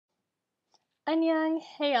Annyeong,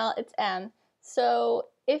 hey y'all, it's Em. So,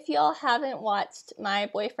 if y'all haven't watched my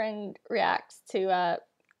boyfriend reacts to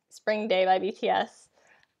Spring Day by BTS,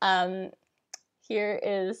 here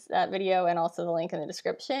is that video and also the link in the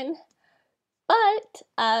description. But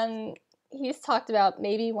he's talked about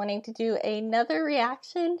maybe wanting to do another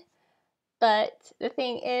reaction, but the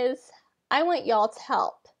thing is, I want y'all to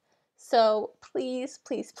help. So please,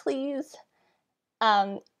 please, please,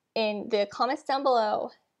 in the comments down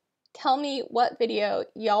below, tell me what video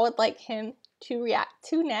y'all would like him to react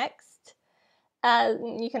to next.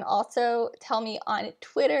 You can also tell me on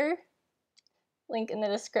Twitter, link in the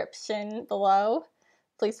description below.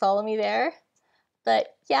 Please follow me there.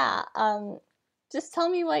 But yeah, just tell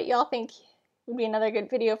me what y'all think would be another good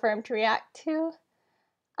video for him to react to.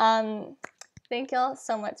 Thank y'all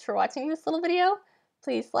so much for watching this little video.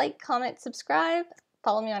 Please like, comment, subscribe.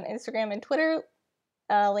 Follow me on Instagram and Twitter.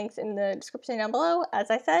 Links in the description down below. As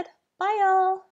I said, bye y'all!